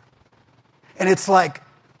anymore. And it's like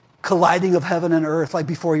colliding of heaven and earth, like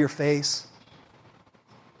before your face.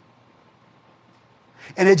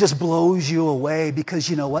 And it just blows you away because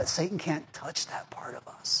you know what? Satan can't touch that part of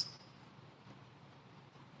us.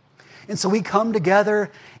 And so we come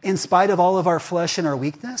together in spite of all of our flesh and our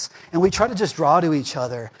weakness, and we try to just draw to each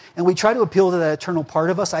other. And we try to appeal to that eternal part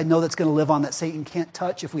of us I know that's going to live on that Satan can't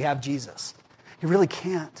touch if we have Jesus. He really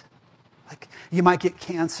can't. Like, you might get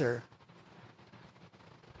cancer.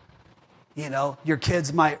 You know, your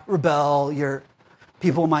kids might rebel, your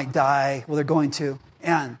people might die. Well, they're going to.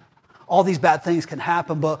 And all these bad things can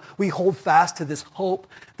happen, but we hold fast to this hope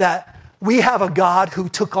that we have a God who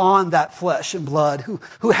took on that flesh and blood,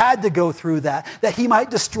 who had to go through that he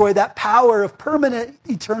might destroy that power of permanent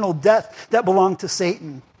eternal death that belonged to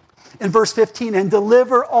Satan. In verse 15, and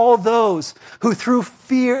deliver all those who through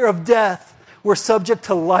fear of death were subject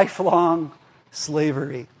to lifelong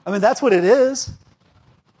slavery. I mean, that's what it is.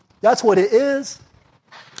 That's what it is.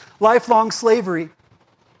 Lifelong slavery.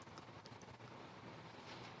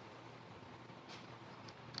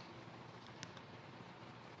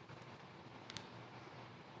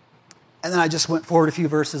 And then I just went forward a few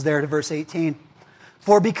verses there to verse 18.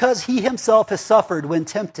 For because he himself has suffered when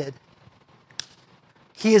tempted,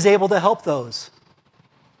 he is able to help those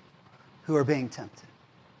who are being tempted.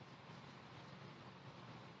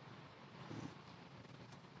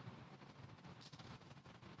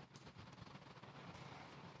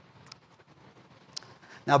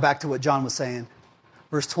 Now back to what John was saying.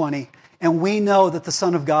 Verse 20. And we know that the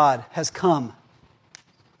Son of God has come.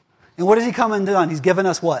 And what has he come and done? He's given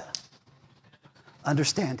us what?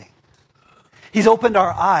 Understanding. He's opened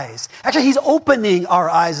our eyes. Actually, he's opening our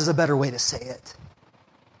eyes is a better way to say it.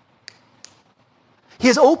 He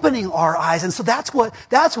is opening our eyes. And so that's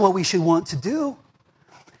what we should want to do.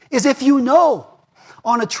 Is if you know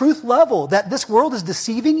on a truth level that this world is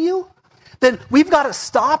deceiving you, then we've got to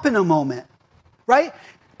stop in a moment. Right?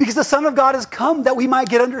 Because the Son of God has come that we might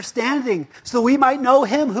get understanding, so that we might know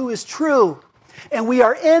him who is true. And we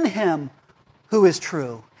are in him who is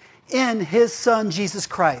true. In his Son, Jesus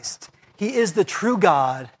Christ. He is the true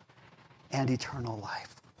God and eternal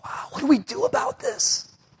life. Wow, what do we do about this?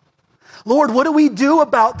 Lord, what do we do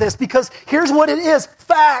about this? Because here's what it is,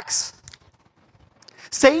 facts.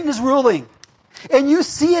 Satan is ruling. And you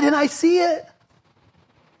see it and I see it.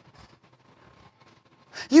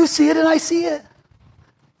 You see it and I see it.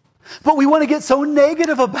 But we want to get so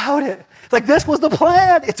negative about it. Like, this was the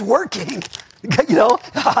plan. It's working. You know,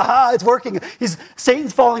 it's working.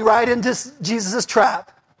 Satan's falling right into Jesus'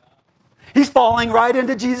 trap. He's falling right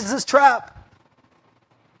into Jesus' trap.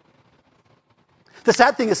 The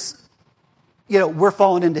sad thing is, you know, we're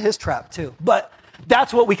falling into his trap too. But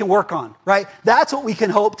that's what we can work on, right? That's what we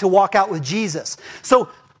can hope to walk out with Jesus. So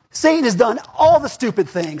Satan has done all the stupid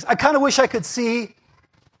things. I kind of wish I could see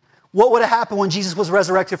what would have happened when Jesus was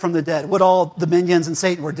resurrected from the dead, what all the minions and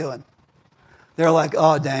Satan were doing. They're like,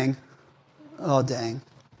 oh, dang. Oh, dang.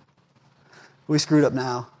 We screwed up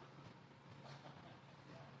now.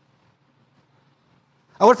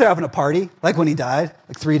 I wonder if they're having a party, like when he died,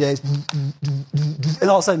 like 3 days. And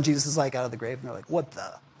all of a sudden, Jesus is like out of the grave. And they're like, what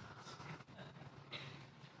the?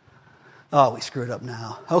 Oh, we screwed up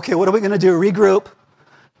now. Okay, what are we going to do? Regroup.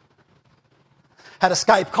 Had a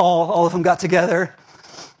Skype call. All of them got together.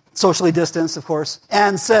 Socially distanced, of course.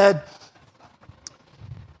 And said,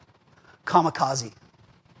 kamikaze.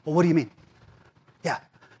 Well, what do you mean? Yeah,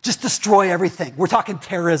 just destroy everything. We're talking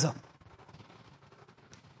terrorism.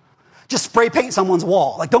 Just spray paint someone's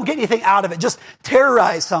wall. Like, don't get anything out of it. Just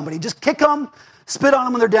terrorize somebody. Just kick them, spit on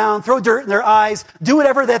them when they're down, throw dirt in their eyes, do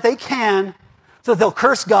whatever that they can so that they'll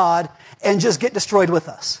curse God and just get destroyed with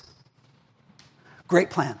us. Great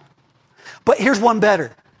plan. But here's one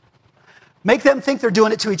better. Make them think they're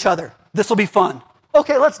doing it to each other. This will be fun.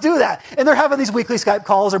 Okay, let's do that. And they're having these weekly Skype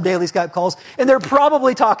calls or daily Skype calls, and they're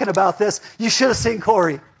probably talking about this. You should have seen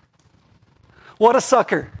Corey. What a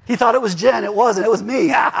sucker. He thought it was Jen. It wasn't. It was me.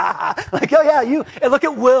 Like, oh yeah, you. And look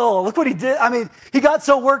at Will. Look what he did. I mean, he got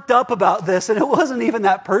so worked up about this, and it wasn't even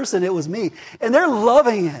that person. It was me. And they're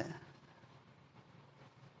loving it.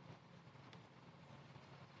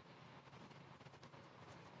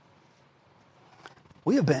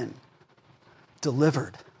 We have been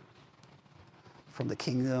delivered from the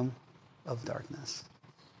kingdom of darkness.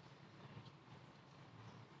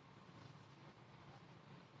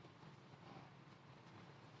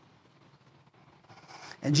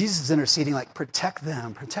 And Jesus is interceding, like, protect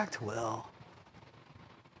them, protect Will,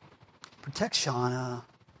 protect Shauna,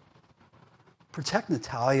 protect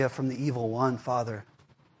Natalia from the evil one, Father,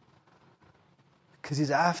 because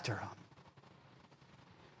he's after them.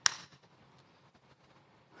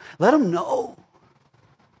 Let him know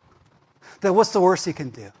that what's the worst he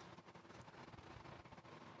can do?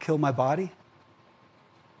 Kill my body?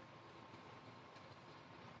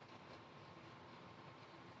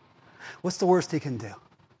 What's the worst he can do?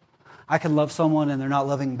 I can love someone and they're not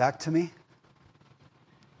loving back to me?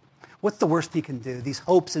 What's the worst he can do? These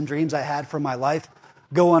hopes and dreams I had for my life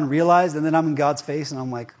go unrealized, and then I'm in God's face and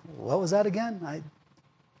I'm like, what was that again?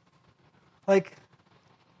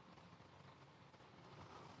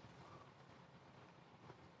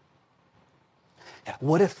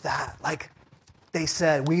 What if that, like they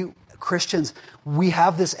said, we Christians, we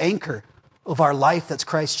have this anchor of our life that's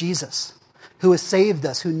Christ Jesus, who has saved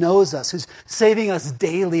us, who knows us, who's saving us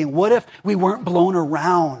daily. And what if we weren't blown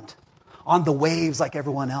around on the waves like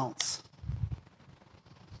everyone else?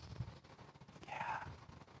 Yeah.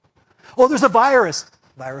 Oh, there's a virus.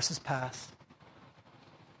 Viruses pass.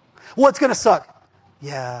 Well, it's going to suck.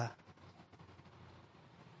 Yeah.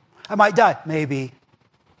 I might die. Maybe.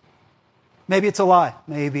 Maybe it's a lie.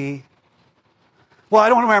 Maybe. Well, I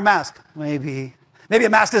don't want to wear a mask. Maybe. Maybe a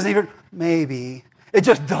mask doesn't even... Maybe. It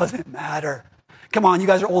just doesn't matter. Come on, you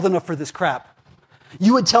guys are old enough for this crap.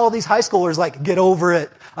 You would tell these high schoolers, like, get over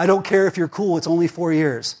it. I don't care if you're cool. It's only 4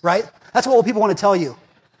 years, right? That's what old people want to tell you.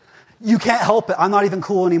 You can't help it. I'm not even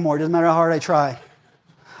cool anymore. It doesn't matter how hard I try.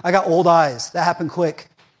 I got old eyes. That happened quick.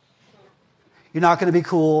 You're not going to be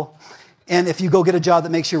cool. And if you go get a job that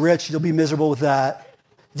makes you rich, you'll be miserable with that.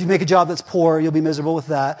 If you make a job that's poor, you'll be miserable with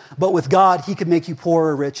that. But with God, he can make you poor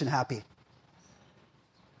or rich and happy.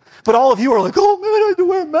 But all of you are like, oh man, I have to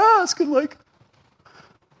wear a mask. And like,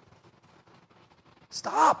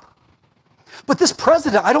 stop. But this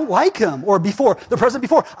president, I don't like him. Or before, the president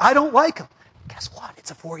before, I don't like him. Guess what?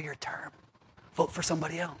 It's a 4-year term. Vote for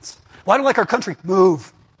somebody else. Well, I don't like our country.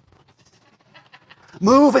 Move.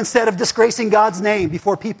 Move instead of disgracing God's name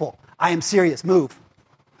before people. I am serious. Move.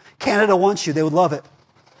 Canada wants you. They would love it.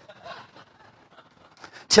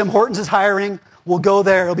 Tim Hortons is hiring. We'll go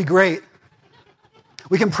there. It'll be great.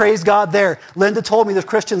 We can praise God there. Linda told me there's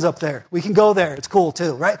Christians up there. We can go there. It's cool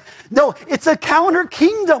too, right? No, it's a counter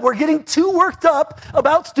kingdom. We're getting too worked up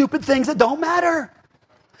about stupid things that don't matter.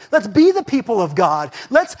 Let's be the people of God.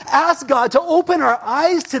 Let's ask God to open our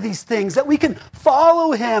eyes to these things that we can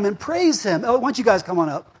follow him and praise him. Oh, why don't you guys come on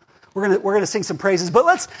up? We're gonna sing some praises, but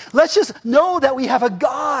let's just know that we have a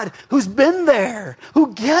God who's been there,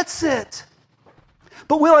 who gets it.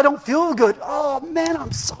 But Will, I don't feel good. Oh man,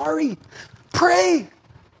 I'm sorry. Pray.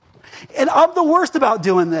 And I'm the worst about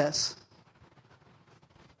doing this.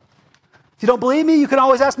 If you don't believe me, you can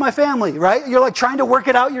always ask my family, right? You're like trying to work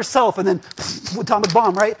it out yourself and then atomic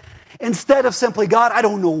bomb, right? Instead of simply, God, I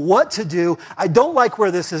don't know what to do. I don't like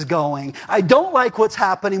where this is going. I don't like what's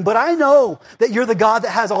happening, but I know that you're the God that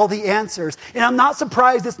has all the answers. And I'm not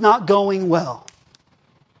surprised it's not going well.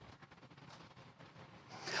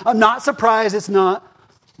 I'm not surprised it's not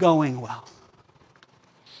going well.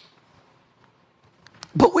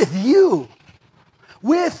 But with you,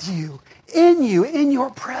 in your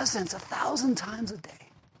presence 1,000 times a day.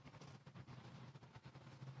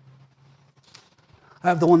 I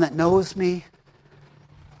have the one that knows me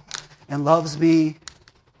and loves me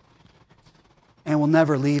and will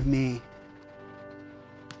never leave me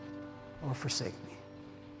or forsake me.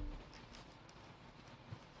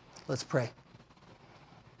 Let's pray.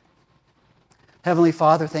 Heavenly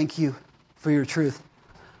Father, thank you for your truth.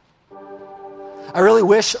 I really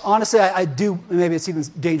wish, honestly, I do, maybe it's even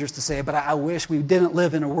dangerous to say, but I wish we didn't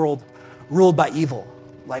live in a world ruled by evil.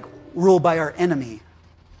 Like, ruled by our enemy.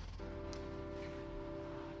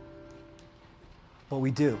 But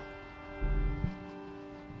we do.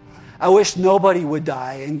 I wish nobody would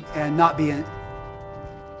die and not be in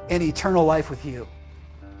eternal life with you.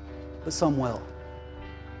 But some will.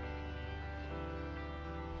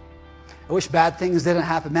 I wish bad things didn't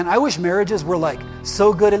happen. Man, I wish marriages were like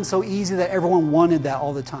so good and so easy that everyone wanted that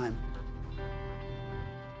all the time.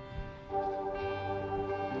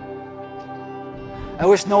 I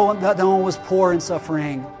wish no one was poor and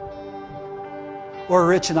suffering or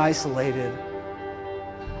rich and isolated.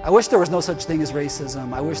 I wish there was no such thing as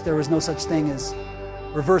racism. I wish there was no such thing as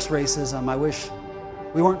reverse racism. I wish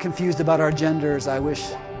we weren't confused about our genders. I wish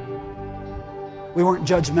we weren't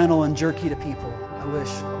judgmental and jerky to people. I wish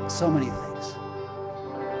so many things.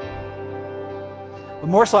 But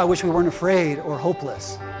more so, I wish we weren't afraid or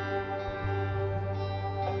hopeless.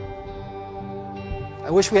 I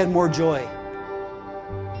wish we had more joy.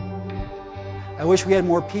 I wish we had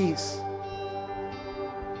more peace.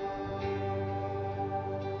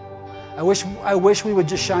 I wish we would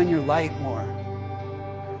just shine your light more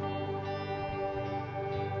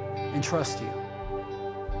and trust you.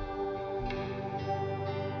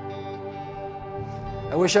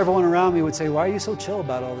 I wish everyone around me would say, why are you so chill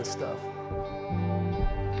about all this stuff?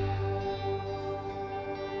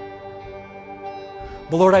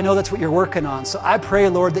 But Lord, I know that's what you're working on. So I pray,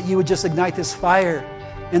 Lord, that you would just ignite this fire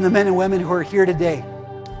in the men and women who are here today.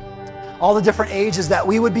 All the different ages, that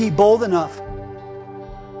we would be bold enough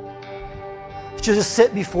to just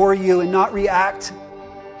sit before you and not react,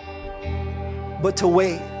 but to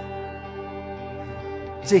wait,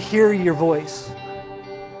 to hear your voice,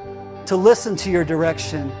 to listen to your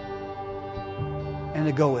direction, and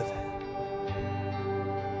to go with it.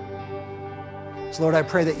 So Lord, I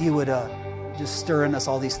pray that you would just stir in us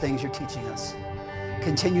all these things you're teaching us.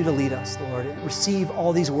 Continue to lead us, Lord, and receive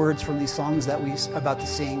all these words from these songs that we're about to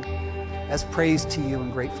sing as praise to you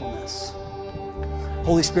and gratefulness.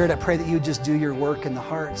 Holy Spirit, I pray that you would just do your work in the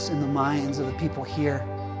hearts and the minds of the people here.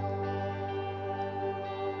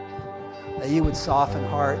 That you would soften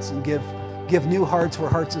hearts and give new hearts where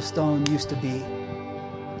hearts of stone used to be.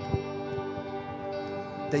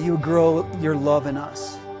 That you would grow your love in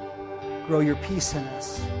us, grow your peace in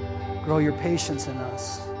us, grow your patience in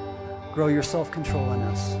us, grow your self-control in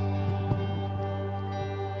us.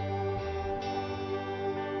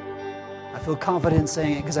 I feel confident in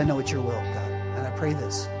saying it because I know it's your will, God. And I pray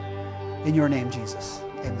this in your name, Jesus.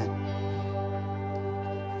 Amen.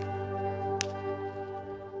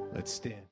 Let's stand.